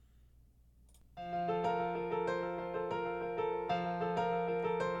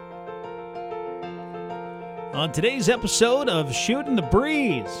On today's episode of Shooting the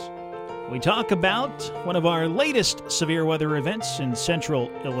Breeze, we talk about one of our latest severe weather events in central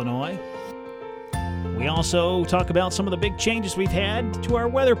Illinois. We also talk about some of the big changes we've had to our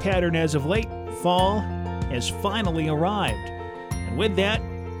weather pattern as of late. Fall has finally arrived. And with that,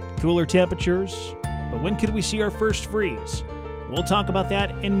 cooler temperatures. But when could we see our first freeze? We'll talk about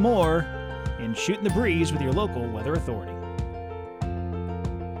that and more in Shooting the Breeze with your local weather authority.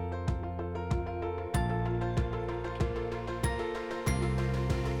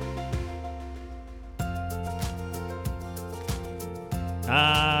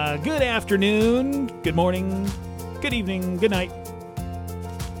 Good afternoon, good morning, good evening, good night.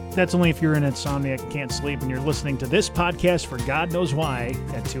 That's only if you're an insomniac and can't sleep and you're listening to this podcast for God knows why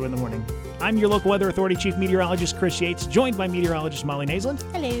at 2 in the morning. I'm your local weather authority chief meteorologist, Chris Yates, joined by meteorologist Molly Naisland.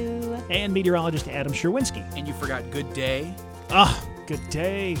 Hello. And meteorologist Adam Sherwinski. And you forgot good day. Good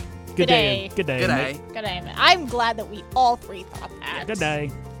day. Good day. Good day. Good day. Good day. I'm glad that we all three thought that. Yeah, good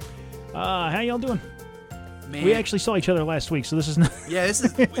day. How y'all doing? Man. We actually saw each other last week, so this is not... Yeah,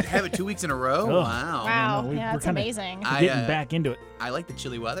 we have it 2 weeks in a row. Oh. Wow. Wow. no, Yeah, we're that's kinda- amazing. We're getting back into it. I like the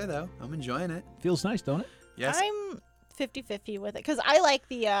chilly weather, though. I'm enjoying it. Feels nice, don't it? Yes. I'm 50-50 with it because I like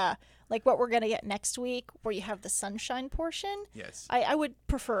the like what we're gonna get next week, where you have the sunshine portion. Yes. I would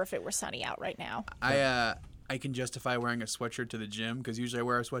prefer if it were sunny out right now. I can justify wearing a sweatshirt to the gym because usually I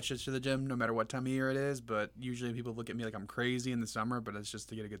wear a sweatshirt to the gym no matter what time of year it is. But usually people look at me like I'm crazy in the summer, but it's just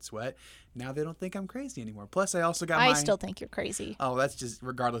to get a good sweat. Now they don't think I'm crazy anymore. Plus, I also got I still think you're crazy. Oh, that's just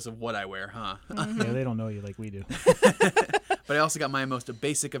regardless of what I wear, huh? Yeah, they don't know you like we do. But I also got my most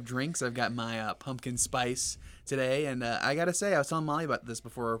basic of drinks. I've got my pumpkin spice today, and I gotta say, I was telling Molly about this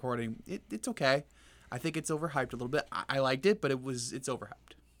before recording. It's okay. I think it's overhyped a little bit. I liked it, but it's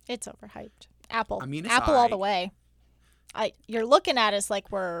overhyped. It's overhyped. Apple. I mean, it's Apple all alright. the way. You're looking at us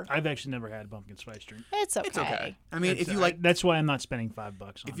like we're. I've actually never had a pumpkin spice drink. It's okay. It's okay. I mean, if you I- like, that's why I'm not spending $5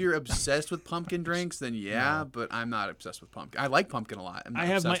 on if it. you're obsessed with pumpkin drinks, then yeah. No. But I'm not obsessed with pumpkin. I like pumpkin a lot. I'm not I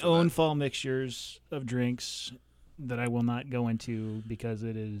have my obsessed with own it. fall mixtures of drinks that I will not go into because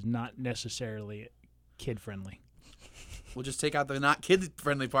it is not necessarily kid friendly. We'll just take out the not kid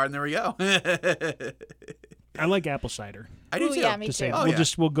friendly part, and there we go. I like apple cider. I do Ooh, too. yeah, me To say too. Oh, we'll yeah.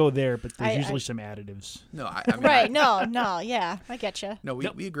 we'll go there, but there's I- usually some additives. No, I mean, Right. No. Yeah. I get you. No, we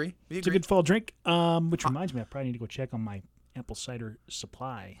Yep. agree. We It's a agree. good fall drink. Which reminds me, I probably need to go check on my apple cider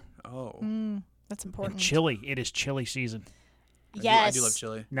supply. Oh, That's And important. chili. It is chili season. Yes. I do love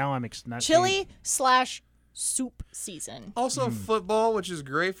chili. Now I'm not Chili / soup season. Also football, which is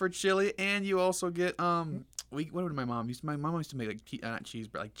great for chili, and you also get what would my mom used? My mom used to make like not cheese,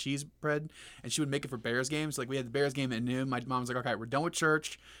 but like cheese bread, and she would make it for Bears games. Like we had the Bears game at noon. My mom was like, "Okay, we're done with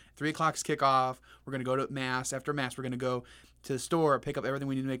church. 3 o'clock's kickoff. We're gonna go to mass. After mass, we're gonna go to the store, pick up everything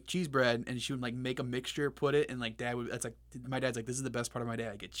we need to make cheese bread." And she would like make a mixture, put it, and like dad would. That's like my dad's like, "This is the best part of my day.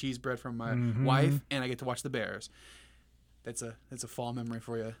 I get cheese bread from my wife, and I get to watch the Bears." That's a fall memory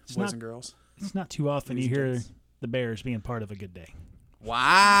for you, boys not- and girls. It's not too often you Ladies and hear gents. the Bears being part of a good day.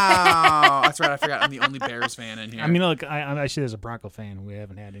 Wow, that's right. I forgot. I'm the only Bears fan in here. I mean, look, I say as a Bronco fan, we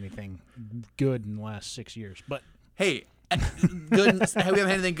haven't had anything good in the last 6 years. But hey, good. We haven't had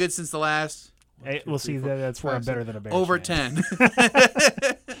anything good since the last. hey, we'll see. That's where I'm better than a Bears Over fan. 10.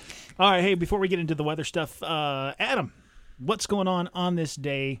 All right, hey, before we get into the weather stuff, Adam, what's going on this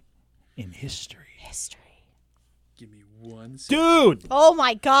day in history? History. Give me 1 second. Dude! Oh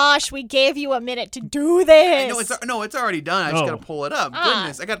my gosh, we gave you a minute to do this. No, it's already done. I just Oh. gotta pull it up. Ah.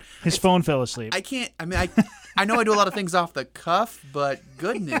 Goodness, I got. His phone fell asleep. I can't. I mean, I know I do a lot of things off the cuff, but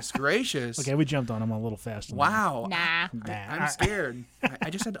goodness gracious. Okay, we jumped on him a little fast. Wow. Nah. I'm scared. I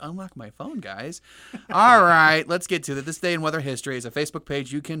just had to unlock my phone, guys. All right, let's get to it. This Day in Weather History is a Facebook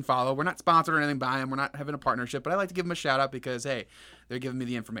page you can follow. We're not sponsored or anything by them. We're not having a partnership, but I like to give them a shout out because, hey, they're giving me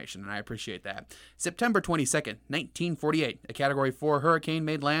the information, and I appreciate that. September 22nd, 1948, a Category 4 hurricane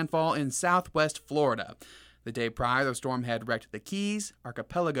made landfall in southwest Florida. The day prior, the storm had wrecked the Keys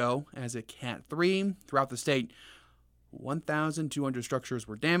Archipelago as a Cat 3. Throughout the state, 1,200 structures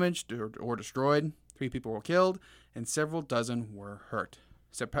were damaged or destroyed, 3 people were killed, and several dozen were hurt.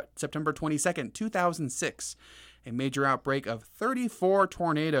 September 22nd, 2006, a major outbreak of 34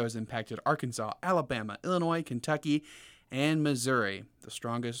 tornadoes impacted Arkansas, Alabama, Illinois, Kentucky, and Missouri. The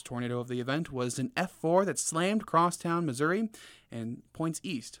strongest tornado of the event was an F4 that slammed crosstown Missouri and points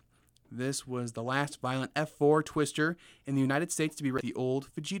east. This was the last violent F4 twister in the United States to be rated the old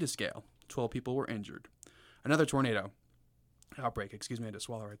Fujita scale. 12 people were injured. Another tornado outbreak, I had to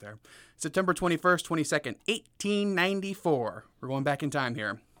swallow right there. September 21st, 22nd, 1894. We're going back in time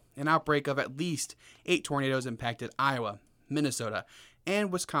here. An outbreak of at least 8 tornadoes impacted Iowa, Minnesota,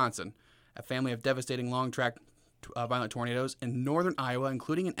 and Wisconsin. a family of devastating long-track violent tornadoes in northern Iowa,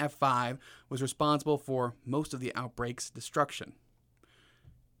 including an F5, was responsible for most of the outbreak's destruction.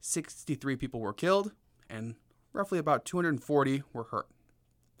 63 people were killed, and roughly about 240 were hurt.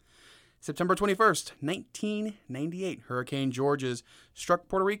 September 21st, 1998, Hurricane Georges struck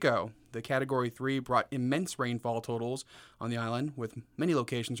Puerto Rico. The Category 3 brought immense rainfall totals on the island, with many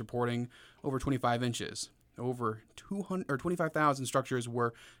locations reporting over 25 inches. Over 25,000 structures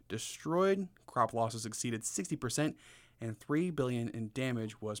were destroyed, crop losses exceeded 60%, and $3 billion in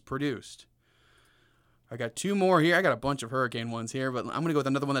damage was produced. I got two more here. I got a bunch of hurricane ones here, but I'm going to go with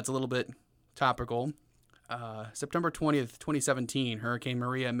another one that's a little bit topical. September 20th, 2017, Hurricane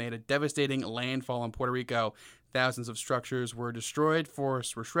Maria made a devastating landfall in Puerto Rico. Thousands of structures were destroyed,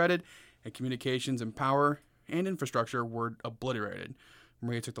 forests were shredded, and communications and power and infrastructure were obliterated.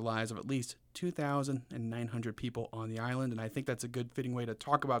 Maria took the lives of at least 2,900 people on the island, and I think that's a good fitting way to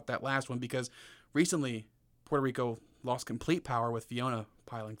talk about that last one because recently Puerto Rico lost complete power with Fiona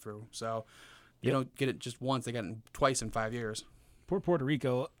piling through. So you don't get it just once, they got it twice in 5 years. Poor Puerto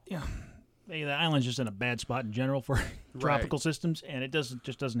Rico, yeah. The island's just in a bad spot in general for tropical systems, and it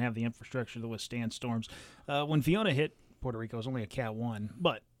just doesn't have the infrastructure to withstand storms. When Fiona hit Puerto Rico, it was only a Cat 1,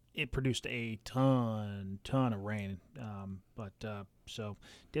 but it produced a ton of rain. So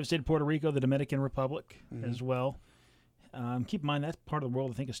devastated Puerto Rico, the Dominican Republic as well. Keep in mind, that part of the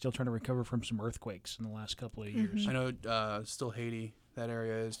world, I think, is still trying to recover from some earthquakes in the last couple of years. I know still Haiti. That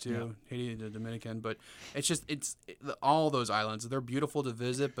area is too. Yeah. Haiti, the Dominican, but all those islands. They're beautiful to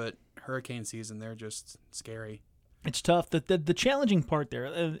visit, but hurricane season, they're just scary. It's tough. The challenging part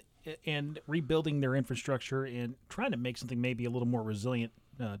there, and rebuilding their infrastructure and trying to make something maybe a little more resilient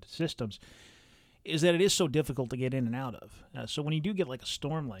systems, is that it is so difficult to get in and out of. So when you do get like a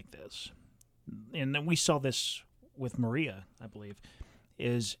storm like this, and then we saw this with Maria, I believe,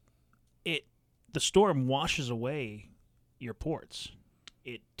 the storm washes away your ports.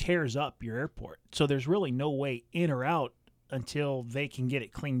 It tears up your airport. So there's really no way in or out until they can get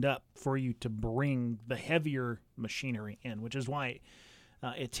it cleaned up for you to bring the heavier machinery in, which is why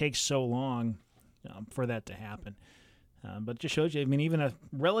it takes so long for that to happen. But it just shows you, I mean, even a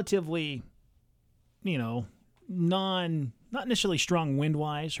relatively, not necessarily strong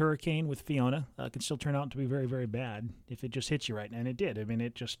wind-wise hurricane with Fiona can still turn out to be very, very bad if it just hits you right. And it did. I mean,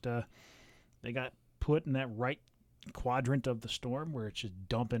 it just, they got put in that right quadrant of the storm where it's just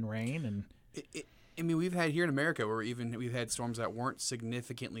dumping rain. And we've had here in America where we've had storms that weren't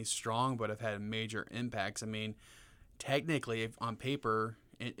significantly strong but have had major impacts. I mean, technically, on paper,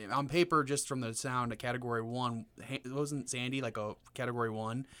 just from the sound, a Category 1, it wasn't Sandy like a Category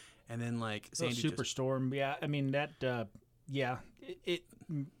 1, and then like Sandy superstorm. Yeah, I mean that. It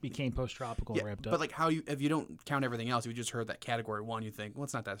became post-tropical, ramped up. But like if you don't count everything else, you just heard that Category 1, you think, well,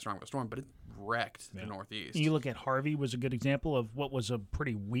 it's not that strong of a storm, but it wrecked the Northeast. You look at Harvey was a good example of what was a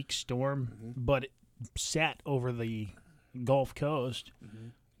pretty weak storm, but it sat over the Gulf Coast,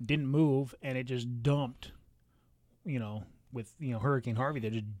 didn't move, and it just dumped, with Hurricane Harvey, they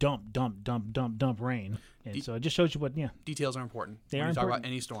just dump rain. And so it just shows you what, details are important. When you talk about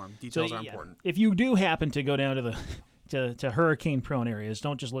any storm, details are important. If you do happen to go down to hurricane-prone areas,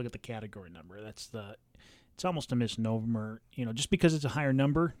 don't just look at the category number. It's almost a misnomer. Just because it's a higher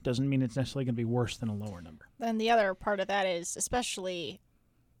number doesn't mean it's necessarily going to be worse than a lower number. Then the other part of that is, especially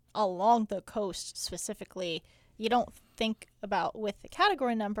along the coast specifically, you don't think about, with the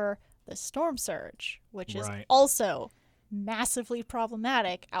category number, the storm surge, which is also massively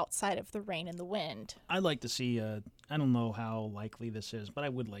problematic outside of the rain and the wind. I'd like to see, I don't know how likely this is, but I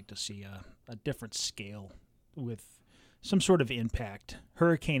would like to see a different scale with some sort of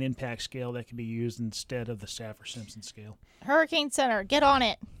hurricane impact scale that could be used instead of the Saffir-Simpson scale. Hurricane Center, get on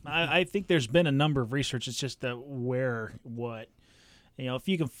it. I think there's been a number of research. It's just that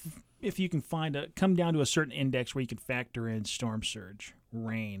if you can come down to a certain index where you can factor in storm surge,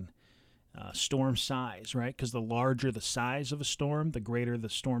 rain, storm size, right? Because the larger the size of a storm, the greater the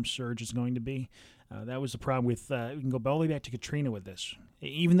storm surge is going to be. That was the problem with, we can go all the way back to Katrina with this.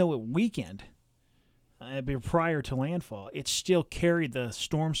 Even though it weakened, prior to landfall, it still carried the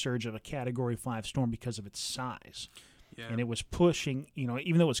storm surge of a Category 5 storm because of its size. Yeah. And it was pushing,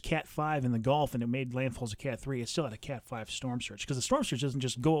 even though it was Cat 5 in the Gulf and it made landfall as a Cat 3, it still had a Cat 5 storm surge. Because the storm surge doesn't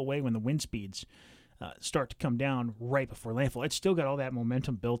just go away when the wind speeds start to come down right before landfall. It's still got all that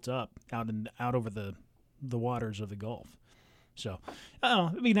momentum built up out over the waters of the Gulf. So,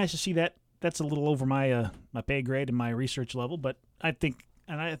 it'd be nice to see that. That's a little over my pay grade and my research level, but I think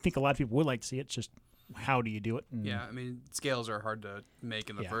a lot of people would like to see it. It's just how do you do it? And yeah, I mean, scales are hard to make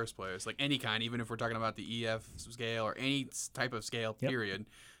in the first place. Like any kind, even if we're talking about the EF scale or any type of scale, period.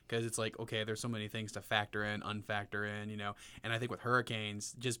 Because it's like, okay, there's so many things to factor in, unfactor in, you know. And I think with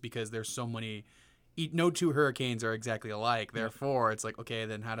hurricanes, just because there's so many, no two hurricanes are exactly alike. Therefore, it's like, okay,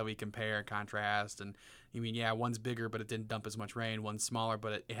 then how do we compare and contrast? And I mean, yeah, one's bigger, but it didn't dump as much rain. One's smaller,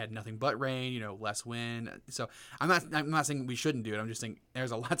 but it had nothing but rain. You know, less wind. So I'm not saying we shouldn't do it. I'm just saying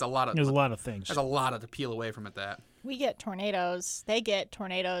there's a lot of things. There's a lot to peel away from it. That we get tornadoes. They get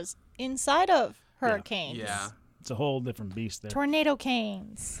tornadoes inside of hurricanes. Yeah. It's a whole different beast there. Tornado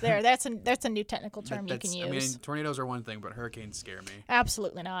canes. That's a new technical term you can use. I mean, tornadoes are one thing, but hurricanes scare me.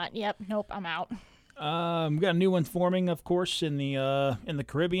 Absolutely not. Yep. Nope. I'm out. We got a new one forming, of course, in the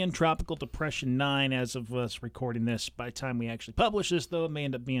Caribbean. Tropical Depression 9 as of us recording this. By the time we actually publish this, though, it may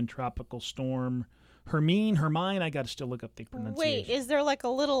end up being Tropical Storm Hermine. I got to still look up the pronunciation. Wait, is there like a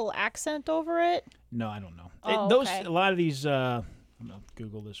little accent over it? No, I don't know. Okay. A lot of these, I'm going to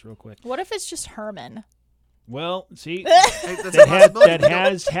Google this real quick. What if it's just Herman? Well, see, that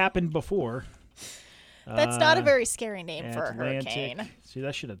has happened before. That's not a very scary name for a hurricane. See,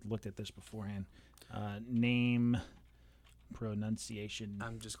 I should have looked at this beforehand. Name, pronunciation.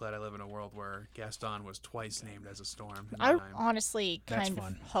 I'm just glad I live in a world where Gaston was twice named as a storm. I honestly kind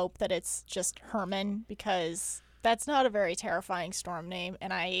of hope that it's just Herman, because that's not a very terrifying storm name.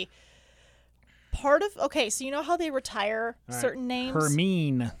 And so you know how they retire certain names?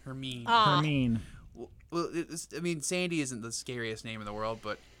 Hermine. Hermine. Well, Sandy isn't the scariest name in the world,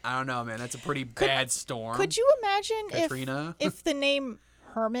 but I don't know, man. That's a pretty bad storm. Could you imagine Katrina? if the name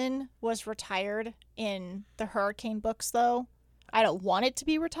Herman was retired in the hurricane books, though? I don't want it to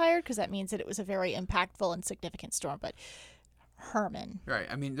be retired because that means that it was a very impactful and significant storm, but Herman. Right.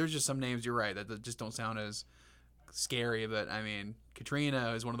 I mean, there's just some names, you're right, that just don't sound as scary, but I mean,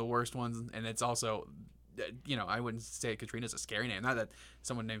 Katrina is one of the worst ones, and it's also... You know, I wouldn't say Katrina's a scary name. Not that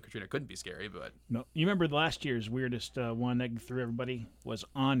someone named Katrina couldn't be scary, but... No. You remember last year's weirdest one that threw everybody was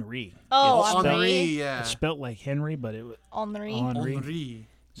Henri. Oh, Henri, yeah. It's spelt like Henry, but it was... Henri.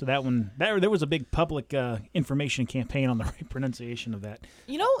 So that one, there was a big public information campaign on the right pronunciation of that.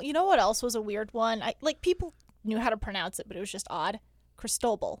 You know what else was a weird one? People knew how to pronounce it, but it was just odd.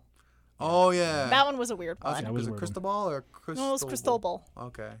 Cristobal. Oh, yeah. That one was a weird one. Was it Cristobal or Cristobal? No, it was Cristobal.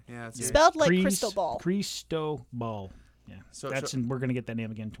 Okay, yeah. It's spelled like Cristobal. Cristobal. Yeah. We're going to get that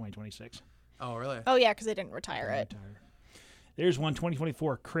name again in 2026. Oh, really? Oh, yeah, because they didn't retire it. There's one,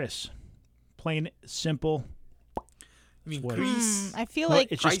 2024, Chris. Plain, simple. You mean Chris? I feel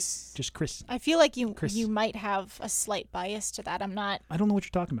like... It's just Chris. I feel like you might have a slight bias to that. I'm not... I don't know what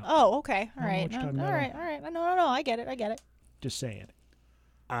you're talking about. Oh, okay. All right. All right. No. I get it. Just say it.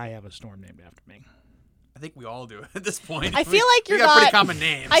 I have a storm named after me. I think we all do at this point. I feel like you're not... We got pretty common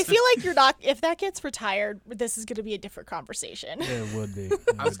names. I feel like you're not... If that gets retired, this is going to be a different conversation. It would be.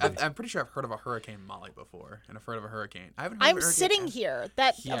 I'm pretty sure I've heard of a Hurricane Molly before, and I've heard of a hurricane. I'm sitting here.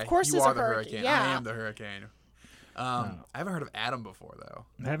 That, of course, is a hurricane. Yeah. I am the hurricane. I haven't heard of Adam before, though.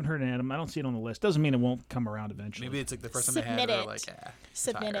 I haven't heard of Adam. I don't see it on the list. Doesn't mean it won't come around eventually. Maybe it's like the first time they had it.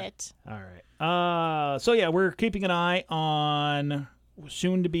 Submit it. All right. So, yeah, we're keeping an eye on...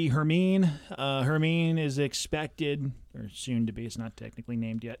 soon to be Hermine. Hermine is expected, or soon to be. It's not technically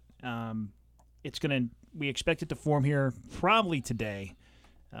named yet. We expect it to form here probably today.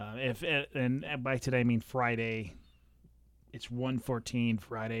 And by today I mean Friday. It's 1:14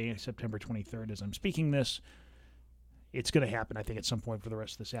 Friday, September 23rd. As I'm speaking this, it's going to happen. I think at some point for the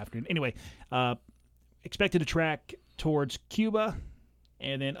rest of this afternoon. Anyway, expected to track towards Cuba,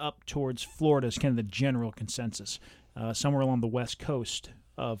 and then up towards Florida is kind of the general consensus. Somewhere along the west coast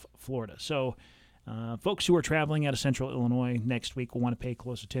of Florida. So folks who are traveling out of central Illinois next week will want to pay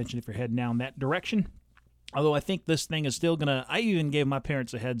close attention if you're heading down that direction. Although I think this thing is still going to... I even gave my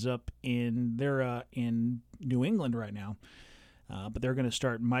parents a heads up. They're in New England right now, but they're going to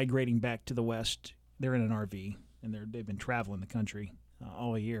start migrating back to the west. They're in an RV, and they've been traveling the country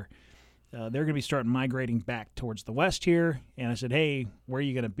all year. They're going to be starting migrating back towards the west here. And I said, hey, where are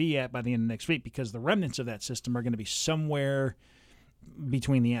you going to be at by the end of next week? Because the remnants of that system are going to be somewhere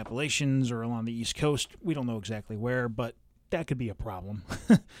between the Appalachians or along the East Coast. We don't know exactly where, but that could be a problem.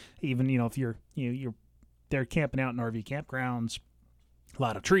 Even, if they're camping out in RV campgrounds, a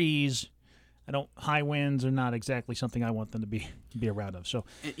lot of trees. High winds are not exactly something I want them to be around of. So,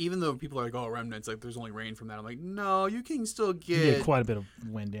 and even though people are like, oh, remnants, like there's only rain from that, I'm like, no, you can still get quite a bit of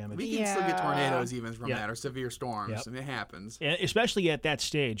wind damage. We can still get tornadoes even from that, or severe storms, and it happens. And especially at that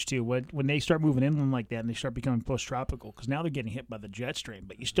stage too, when they start moving inland like that and they start becoming post-tropical, because now they're getting hit by the jet stream,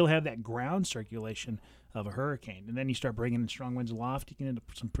 but you still have that ground circulation of a hurricane, and then you start bringing in strong winds aloft, you can end up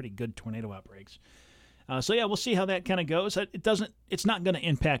with some pretty good tornado outbreaks. So yeah, we'll see how that kind of goes. It's not going to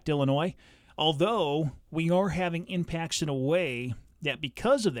impact Illinois, although we are having impacts in a way that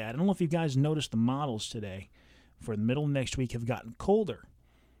because of that, I don't know if you guys noticed the models today for the middle of next week have gotten colder.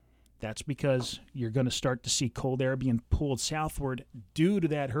 That's because you're going to start to see cold air being pulled southward due to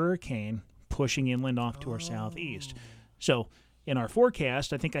that hurricane pushing inland off to our southeast. So in our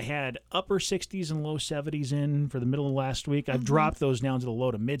forecast, I think I had upper 60s and low 70s in for the middle of last week. I've dropped those down to the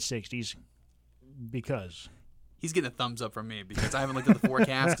low to mid 60s because... He's getting a thumbs up from me because I haven't looked at the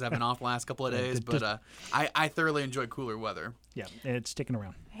forecast because I've been off the last couple of days. But I thoroughly enjoy cooler weather. Yeah, it's sticking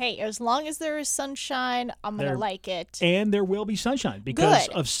around. Hey, as long as there is sunshine, I'm going to like it. And there will be sunshine because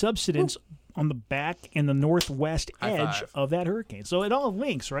of subsidence on the back and the northwest edge of that hurricane. So it all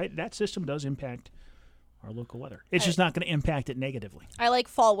links, right? That system does impact our local weather. It's just not going to impact it negatively. I like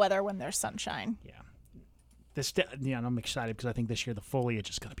fall weather when there's sunshine. Yeah. And I'm excited because I think this year the foliage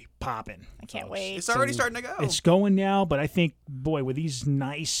is going to be popping. I can't wait. It's already starting to go. It's going now, but I think, boy, with these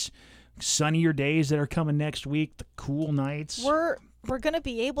nice sunnier days that are coming next week, the cool nights. We're going to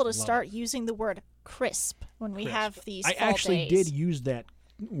be able to start using the word crisp when we have these fall days. I actually did use that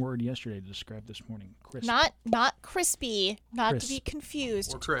word yesterday to describe this morning. Crisp. Not crispy, not crisp. To be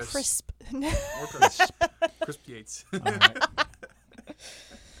confused. Or crisp. Crisp. Or crisp. Crisp Yates. All right.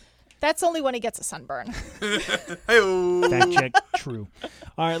 That's only when he gets a sunburn. Hey-o. Fact check, true.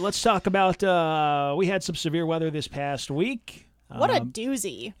 All right, let's talk about, we had some severe weather this past week. What a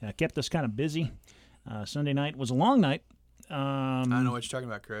doozy. Kept us kind of busy. Sunday night was a long night. I don't know what you're talking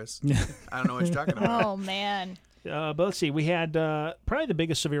about, Chris. I don't know what you're talking about. Oh, man. But let's see. We had probably the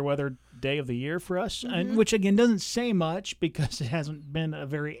biggest severe weather day of the year for us, and, which, again, doesn't say much because it hasn't been a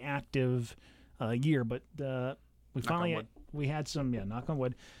very active year. But we had some, knock on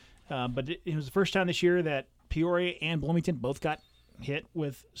wood. But it was the first time this year that Peoria and Bloomington both got hit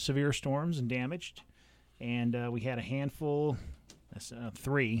with severe storms and damaged. And we had a handful,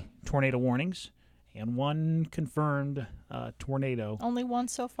 3 tornado warnings and 1 confirmed tornado. Only one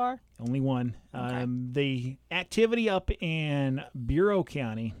so far? Only one. Okay. The activity up in Bureau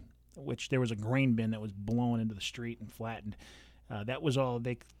County, which there was a grain bin that was blown into the street and flattened, that was all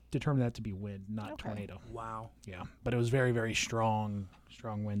they determined that to be wind, not tornado. Wow. Yeah, but it was very, very strong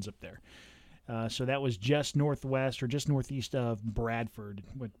winds up there. So that was just northwest or just northeast of Bradford.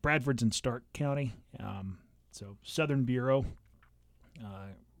 Bradford's in Stark County. So southern Bureau.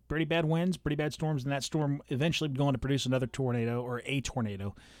 Pretty bad winds, pretty bad storms, and that storm eventually going to produce another tornado or a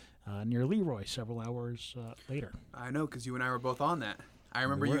tornado near Leroy several hours later. I know, because you and I were both on that. I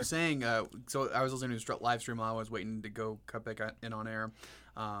remember you saying, so I was listening to the live stream while I was waiting to go cut back in on air.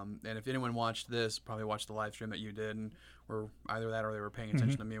 And if anyone watched this, probably watched the live stream that you did, and were either that or they were paying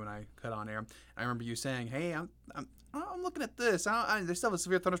attention to me when I cut on air. And I remember you saying, "Hey, I'm looking at this. They still have a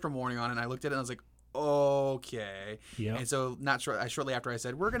severe thunderstorm warning on it." And I looked at it and I was like, "Okay." Yeah. And so shortly after I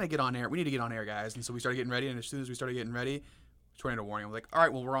said, "We're gonna get on air. We need to get on air, guys." And so we started getting ready. And as soon as we started getting ready, tornado warning. I'm like, "All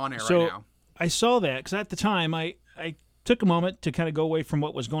right, well, we're on air right now." I saw that because at the time I took a moment to kind of go away from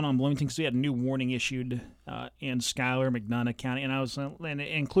what was going on in Bloomington because we had a new warning issued in Schuyler, McDonough County, and and it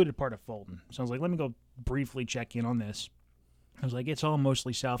included part of Fulton. So I was like, let me go briefly check in on this. I was like, it's all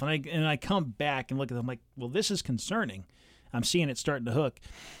mostly south, and I come back and look at them like, well, this is concerning. I'm seeing it starting to hook,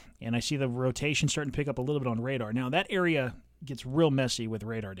 and I see the rotation starting to pick up a little bit on radar. Now that area gets real messy with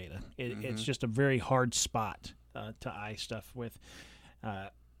radar data. It's just a very hard spot to eye stuff with.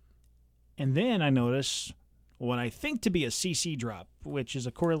 And then I notice what I think to be a CC drop, which is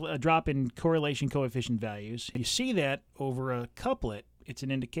a drop in correlation coefficient values. You see that over a couplet, it's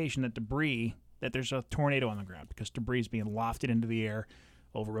an indication that there's a tornado on the ground because debris is being lofted into the air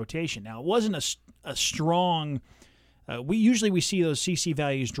over rotation. Now, it wasn't a strong... we see those CC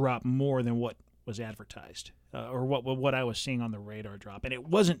values drop more than what was advertised or what I was seeing on the radar drop, and it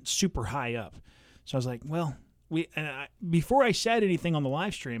wasn't super high up. So I was like, well, before I said anything on the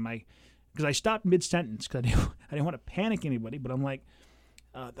live stream, because I stopped mid-sentence because I didn't want to panic anybody, but I'm like,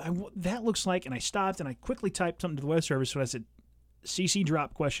 that looks like, and I stopped and I quickly typed something to the Weather Service, so I said, CC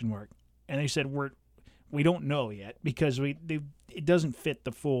drop ? And they said, we don't know yet because it doesn't fit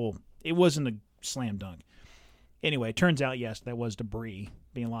the full, it wasn't a slam dunk. Anyway, it turns out, yes, that was debris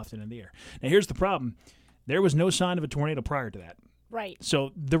being lofted into the air. Now, here's the problem. There was no sign of a tornado prior to that. Right.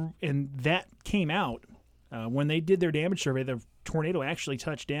 So, and that came out when they did their damage survey, the tornado actually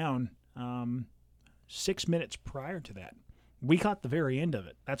touched down 6 minutes prior to that. We caught the very end of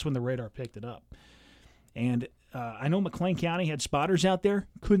it. That's when the radar picked it up. And I know McLean County had spotters out there,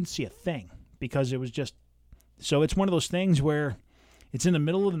 couldn't see a thing because it was just... So it's one of those things where it's in the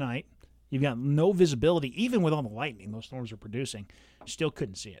middle of the night, you've got no visibility, even with all the lightning those storms are producing, still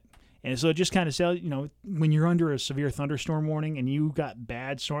couldn't see it. And so it just kind of says, when you're under a severe thunderstorm warning and you got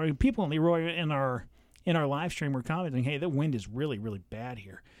bad storm, people in Leroy in our live stream were commenting, hey, the wind is really, really bad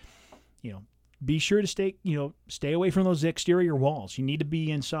here. Be sure to stay away from those exterior walls. You need to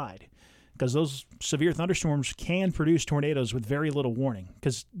be inside because those severe thunderstorms can produce tornadoes with very little warning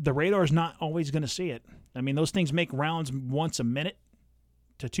because the radar is not always going to see it. I mean, those things make rounds once a minute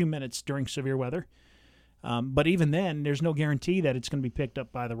to 2 minutes during severe weather. But even then, there's no guarantee that it's going to be picked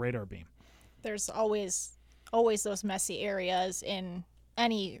up by the radar beam. There's always those messy areas in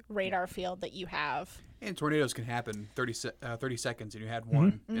any radar field that you have. And tornadoes can happen 30 seconds, and you had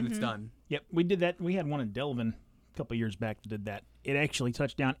one, and it's done. Yep, we did that. We had one in Delavan a couple of years back that did that. It actually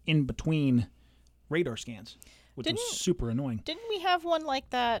touched down in between radar scans, which was super annoying. Didn't we have one like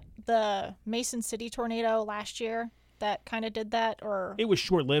that, the Mason City tornado last year that kind of did that? Or it was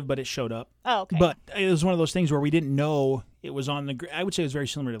short-lived, but it showed up. Oh, okay. But it was one of those things where we didn't know it was on the I would say it was very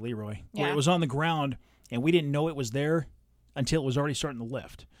similar to Leroy, where it was on the ground, and we didn't know it was there until it was already starting to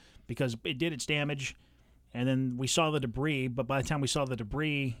lift because it did its damage. And then we saw the debris, but by the time we saw the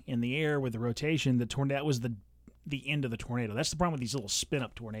debris in the air with the rotation, that was the end of the tornado. That's the problem with these little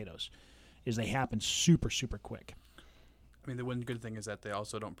spin-up tornadoes, is they happen super, super quick. I mean, the one good thing is that they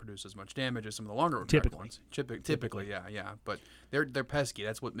also don't produce as much damage as some of the longer ones. Typically, yeah. But they're pesky.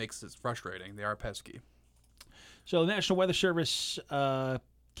 That's what makes it frustrating. They are pesky. So the National Weather Service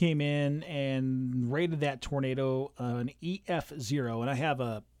came in and rated that tornado an EF0, and I have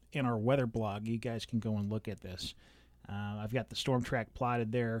in our weather blog, you guys can go and look at this. I've got the storm track plotted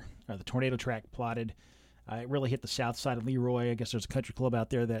there, or the tornado track plotted. It really hit the south side of Leroy. I guess there's a country club out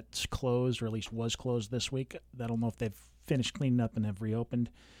there that's closed, or at least was closed this week. I don't know if they've finished cleaning up and have reopened.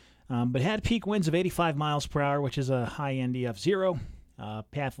 But had peak winds of 85 miles per hour, which is a high-end EF0.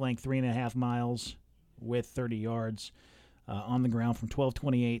 Path length 3.5 miles with 30 yards on the ground from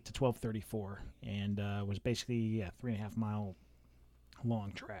 1228 to 1234. And was basically 3.5 mile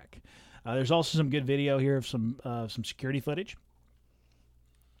long track. There's also some good video here of some security footage.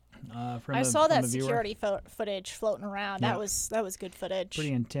 I saw that security footage floating around. Yeah. That was good footage.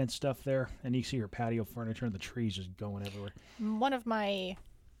 Pretty intense stuff there, and you see her patio furniture and the trees just going everywhere. One of my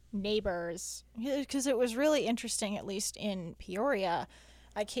neighbors, because it was really interesting, at least in Peoria,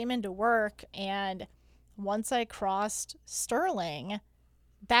 I came into work, and once I crossed Sterling,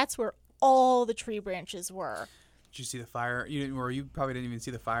 that's where all the tree branches were. Did you see the fire? You probably didn't even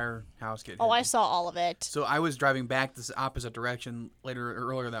see the firehouse get hit. Oh, I saw all of it. So I was driving back this opposite direction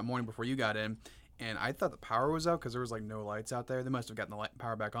earlier that morning before you got in, and I thought the power was out because there was like no lights out there. They must have gotten the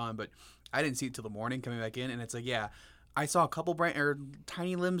power back on, but I didn't see it till the morning coming back in, and it's like, I saw a couple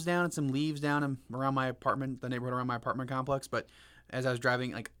tiny limbs down and some leaves down around my apartment, the neighborhood around my apartment complex. But as I was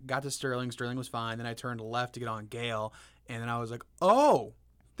driving, got to Sterling was fine. Then I turned left to get on Gale, and then I was like, oh,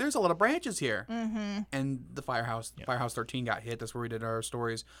 there's a lot of branches here. Mm-hmm. And the Firehouse 13 got hit. That's where we did our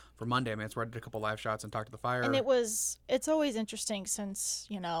stories for Monday. That's where I did a couple live shots and talked to the fire. And it's always interesting since,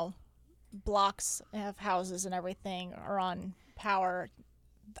 blocks of houses and everything are on power.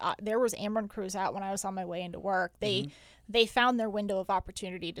 There was Ameren crews out when I was on my way into work. They found their window of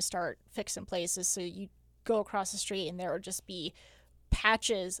opportunity to start fixing places. So you go across the street and there would just be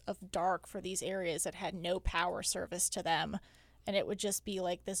patches of dark for these areas that had no power service to them. And it would just be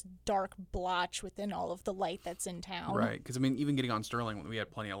like this dark blotch within all of the light that's in town. Right, because even getting on Sterling, we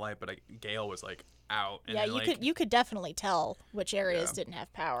had plenty of light, but Gale was out. And yeah, then, you could definitely tell which areas didn't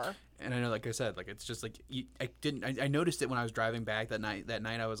have power. And I know, like I said, it's just like I noticed it when I was driving back that night. That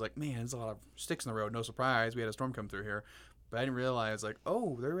night, I was like, man, there's a lot of sticks in the road. No surprise, we had a storm come through here. But I didn't realize,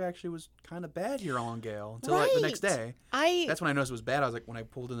 there actually was kind of bad here on Gale until the next day. That's when I noticed it was bad. I was like, when I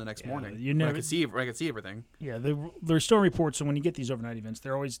pulled in the next morning, I could see everything. Yeah, there's storm reports, so when you get these overnight events,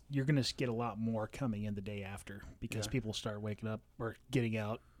 you're going to get a lot more coming in the day after because people start waking up or getting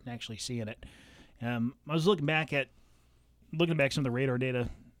out and actually seeing it. I was looking back some of the radar data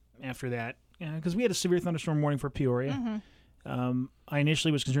after that because we had a severe thunderstorm warning for Peoria. Mm-hmm. I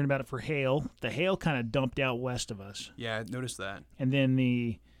initially was concerned about it for hail. The hail kind of dumped out west of us. Yeah, I noticed that. And then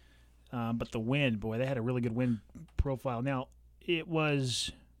but the wind, boy, they had a really good wind profile. Now, it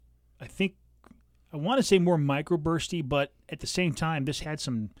was, I want to say more microbursty, but at the same time, this had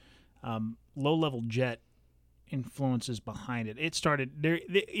some low-level jet influences behind it. It started there.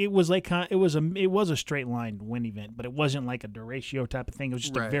 It was a straight line wind event, but it wasn't like a derecho type of thing. It was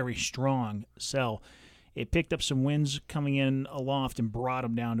just a very strong cell. It picked up some winds coming in aloft and brought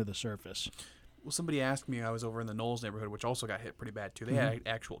them down to the surface. Well, somebody asked me, I was over in the Knowles neighborhood, which also got hit pretty bad, too. They had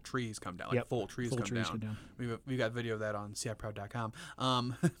actual trees come down, full trees come down. We've got video of that on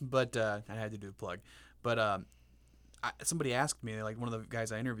CIProud.com. But I had to do the plug. But somebody asked me, like one of the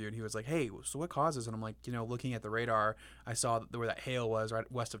guys I interviewed, he was like, "Hey, so what causes?" And I'm like, looking at the radar, I saw where that hail was right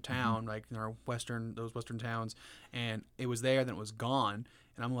west of town, like in our those western towns, and it was there, then it was gone.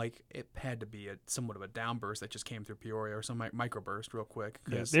 And I'm like, it had to be somewhat of a downburst that just came through Peoria or some microburst real quick.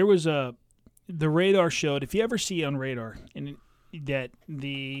 Yeah, there was the radar showed, if you ever see on radar, and that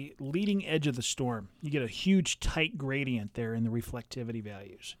the leading edge of the storm, you get a huge tight gradient there in the reflectivity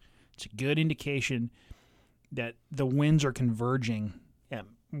values. It's a good indication that the winds are converging at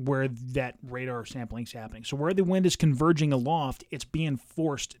where that radar sampling is happening. So where the wind is converging aloft, it's being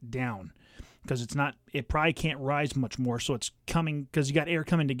forced down because it probably can't rise much more. So it's coming, because you got air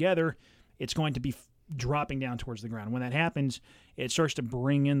coming together, it's going to be dropping down towards the ground. When that happens, it starts to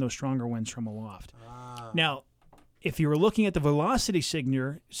bring in those stronger winds from aloft. Now, if you were looking at the velocity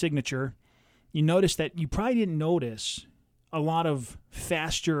signature, you notice that you probably didn't notice a lot of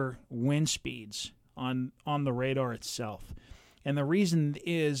faster wind speeds on the radar itself. And the reason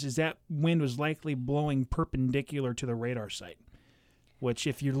is that wind was likely blowing perpendicular to the radar site, which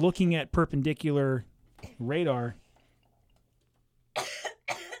if you're looking at perpendicular radar,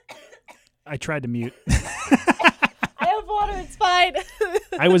 I tried to mute. I have water, it's fine.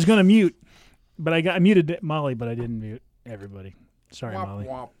 I was going to mute, but I muted Molly, but I didn't mute everybody. Sorry, Molly.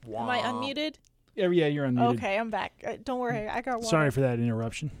 Am I unmuted? Yeah, you're unmuted. Okay, I'm back. Don't worry, I got water. Sorry for that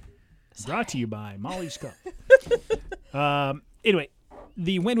interruption. Brought to you by Molly's Cup. Anyway,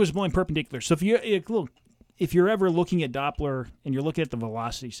 the wind was blowing perpendicular. So if you're ever looking at Doppler and you're looking at the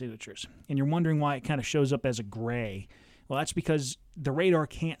velocity signatures and you're wondering why it kind of shows up as a gray, well, that's because the radar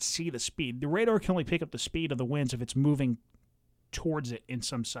can't see the speed. The radar can only pick up the speed of the winds if it's moving towards it in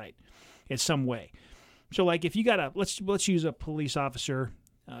some way. So, like, if you got let's use a police officer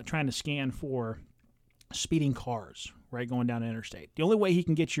trying to scan for speeding cars, right, going down an interstate. The only way he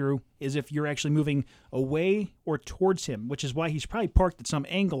can get you is if you're actually moving away or towards him, which is why he's probably parked at some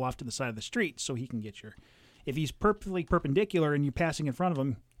angle off to the side of the street so he can get you. If he's perfectly perpendicular and you're passing in front of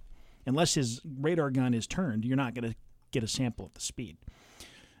him, unless his radar gun is turned, you're not going to get a sample of the speed.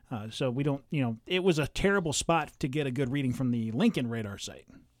 So we don't, it was a terrible spot to get a good reading from the Lincoln radar site.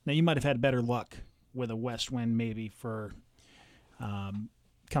 Now, you might have had better luck with a west wind maybe for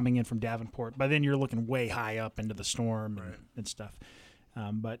coming in from Davenport. By then you're looking way high up into the storm and stuff.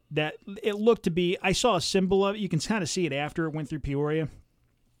 But that it looked to be, I saw a symbol of it. You can kind of see it after it went through Peoria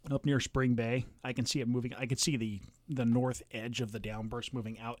up near Spring Bay. I can see it moving. I could see the north edge of the downburst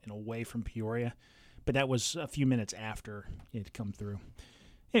moving out and away from Peoria. But that was a few minutes after it had come through.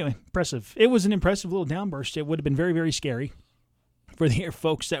 Anyway, impressive. It was an impressive little downburst. It would have been very, very scary for the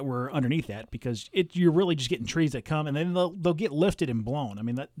folks that were underneath that, because you're really just getting trees that come and then they'll get lifted and blown. I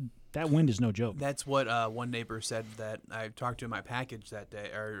mean, that wind is no joke. That's what one neighbor said that I talked to in my package that day,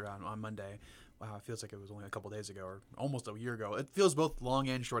 or on Monday. Wow, it feels like it was only a couple days ago or almost a year ago. It feels both long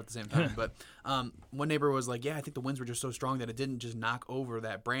and short at the same time. But one neighbor was like, yeah, I think the winds were just so strong that it didn't just knock over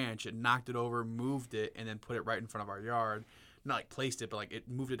that branch. It knocked it over, moved it, and then put it right in front of our yard. Not like placed it, but like it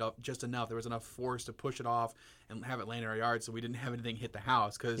moved it up just enough. There was enough force to push it off and have it land in our yard, so we didn't have anything hit the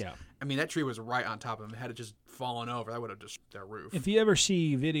house. Because, I mean, that tree was right on top of them. Had it just fallen over, that would have destroyed their roof. If you ever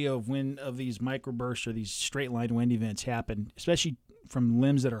see video of these microbursts or these straight line wind events happen, especially from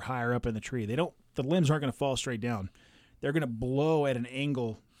limbs that are higher up in the tree, the limbs aren't going to fall straight down. They're going to blow at an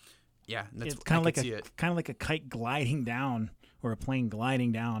angle. Yeah, that's kind of like a kite gliding down. Or a plane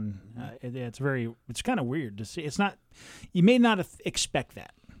gliding down. It's kind of weird to see. It's not, you may not expect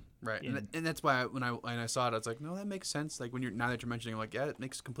that. Right. And that's why when I saw it, I was like, no, that makes sense. Like now that you're mentioning, I'm like, yeah, it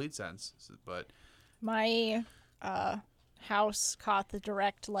makes complete sense. But my house caught the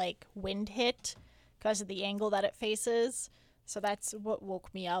direct wind hit because of the angle that it faces. So that's what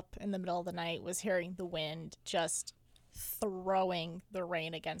woke me up in the middle of the night, was hearing the wind just throwing the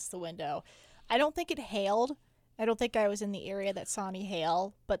rain against the window. I don't think it hailed. I don't think I was in the area that saw any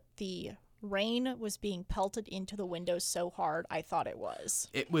hail, but the rain was being pelted into the windows so hard I thought it was.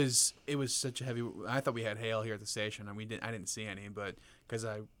 It was such a heavy. I thought we had hail here at the station, and I didn't see any, but because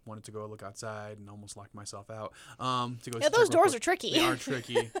I wanted to go look outside and almost locked myself out. To go. Yeah, those doors are tricky. They are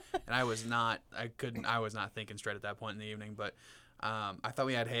tricky, and I was not thinking straight at that point in the evening. But I thought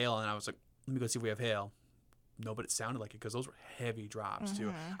we had hail, and I was like, let me go see if we have hail. No, but it sounded like it because those were heavy drops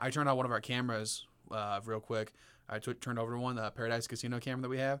too. I turned on one of our cameras. Real quick, I turned over to one, the Paradise Casino camera that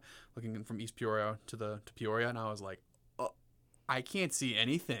we have, looking from East Peoria to Peoria, and I was like, oh, I can't see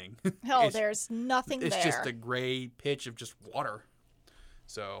anything. There's nothing there. It's just a gray pitch of just water.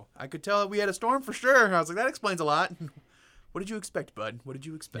 So I could tell we had a storm for sure. I was like, that explains a lot. What did you expect, bud? What did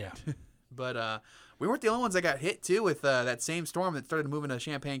you expect? Yeah. But we weren't the only ones that got hit, too, with that same storm that started moving to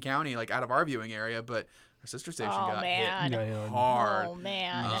Champaign County, out of our viewing area. But Our sister station Oh, got man. hit hard. Oh,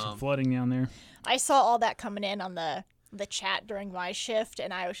 man. Some flooding down there. I saw all that coming in on the chat during my shift,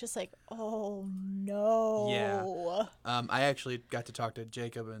 and I was just like, oh, no. Yeah. I actually got to talk to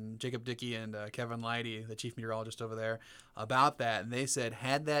Jacob Dickey and Kevin Leidy, the chief meteorologist over there, about that. And they said,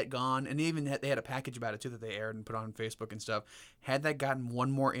 had that gone, and they had a package about it, too, that they aired and put on Facebook and stuff. Had that gotten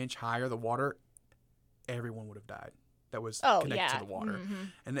 1 more inch higher, the water, everyone would have died. That was connected to the water. Mm-hmm.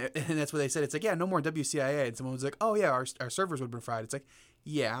 And that's what they said. It's like, yeah, no more WCIA. And someone was like, oh, yeah, our servers would have been fried. It's like,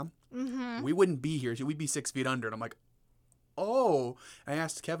 yeah, we wouldn't be here. We'd be 6 feet under. And I'm like, oh. And I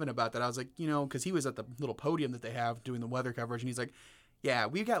asked Kevin about that. I was like, because he was at the little podium that they have doing the weather coverage. And he's like, yeah,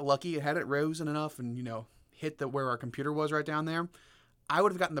 we got lucky. It had it risen enough and, hit where our computer was right down there. I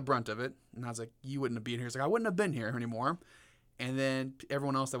would have gotten the brunt of it. And I was like, you wouldn't have been here. He's like, I wouldn't have been here anymore. And then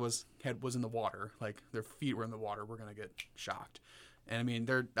everyone else that was in the water, like their feet were in the water, were gonna get shocked. And I mean,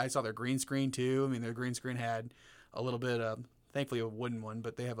 I saw their green screen too. I mean, their green screen had a little bit of, thankfully a wooden one,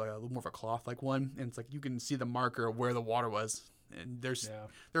 but they have like a little more of a cloth like one, and it's like you can see the marker of where the water was. And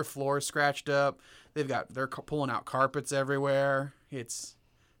their floor is scratched up. They're pulling out carpets everywhere. It's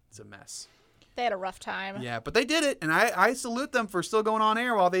a mess. They had a rough time. Yeah, but they did it, and I salute them for still going on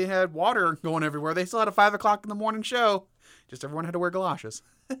air while they had water going everywhere. They still had a 5 o'clock in the morning show. Just everyone had to wear galoshes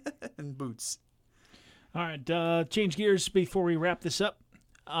and boots. All right, change gears before we wrap this up.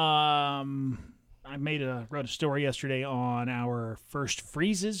 I wrote a story yesterday on our first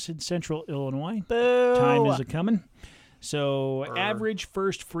freezes in central Illinois. Boo! Time is a-coming. So average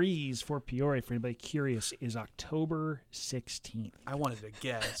first freeze for Peoria, for anybody curious, is October 16th. I wanted to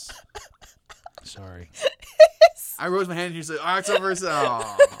guess. Sorry. I raised my hand and you said, October.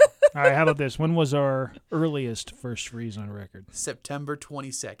 Oh. All right, how about this? When was our earliest first freeze on record? September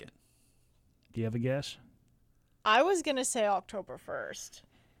 22nd. Do you have a guess? I was going to say October 1st.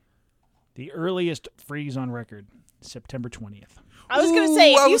 The earliest freeze on record, September 20th. I was going to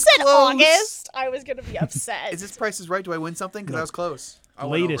say, if you said close. August, I was going to be upset. Is this Price is Right? Do I win something? Because I was close.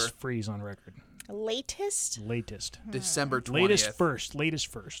 Latest freeze on record. Latest? December 20th.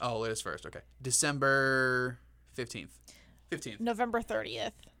 Latest first. Oh, latest first. Okay. December 15th. November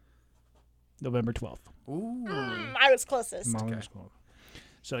 30th. November 12th. Ooh. I was closest. Okay.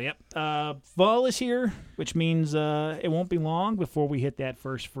 So, yep. Fall is here, which means it won't be long before we hit that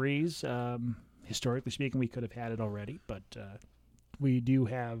first freeze. Historically speaking, we could have had it already, but we do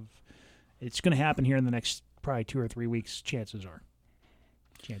have. It's going to happen here in the next probably 2 or 3 weeks. Chances are.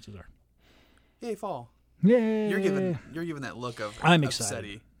 Yay, fall! Yay! You're giving that look of I'm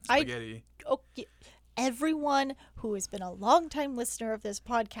excited. Spaghetti. Everyone who has been a longtime listener of this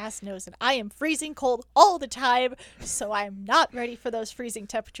podcast knows that I am freezing cold all the time, so I am not ready for those freezing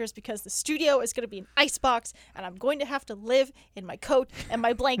temperatures because the studio is going to be an icebox, and I'm going to have to live in my coat and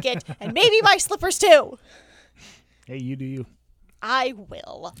my blanket and maybe my slippers too. Hey, you do you. I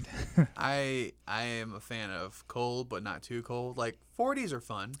will. I am a fan of cold, but not too cold. Like 40s are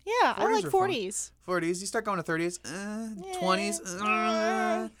fun. Yeah, I like 40s. 40s. You start going to 30s,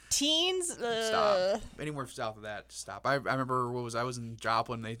 20s, teens. Stop. Anywhere south of that, stop. I remember I was in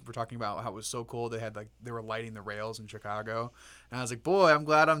Joplin. They were talking about how it was so cold. They were lighting the rails in Chicago, and I was like, boy, I'm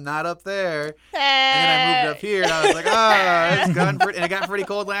glad I'm not up there. And then I moved up here, and I was like, it got pretty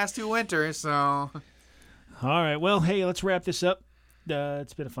cold last 2 winters. So. All right. Well, hey, let's wrap this up.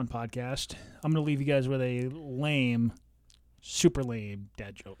 It's been a fun podcast. I'm going to leave you guys with a super lame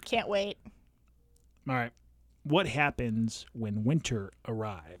dad joke. Can't wait. All right. What happens when winter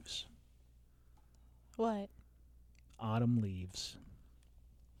arrives? What? Autumn leaves.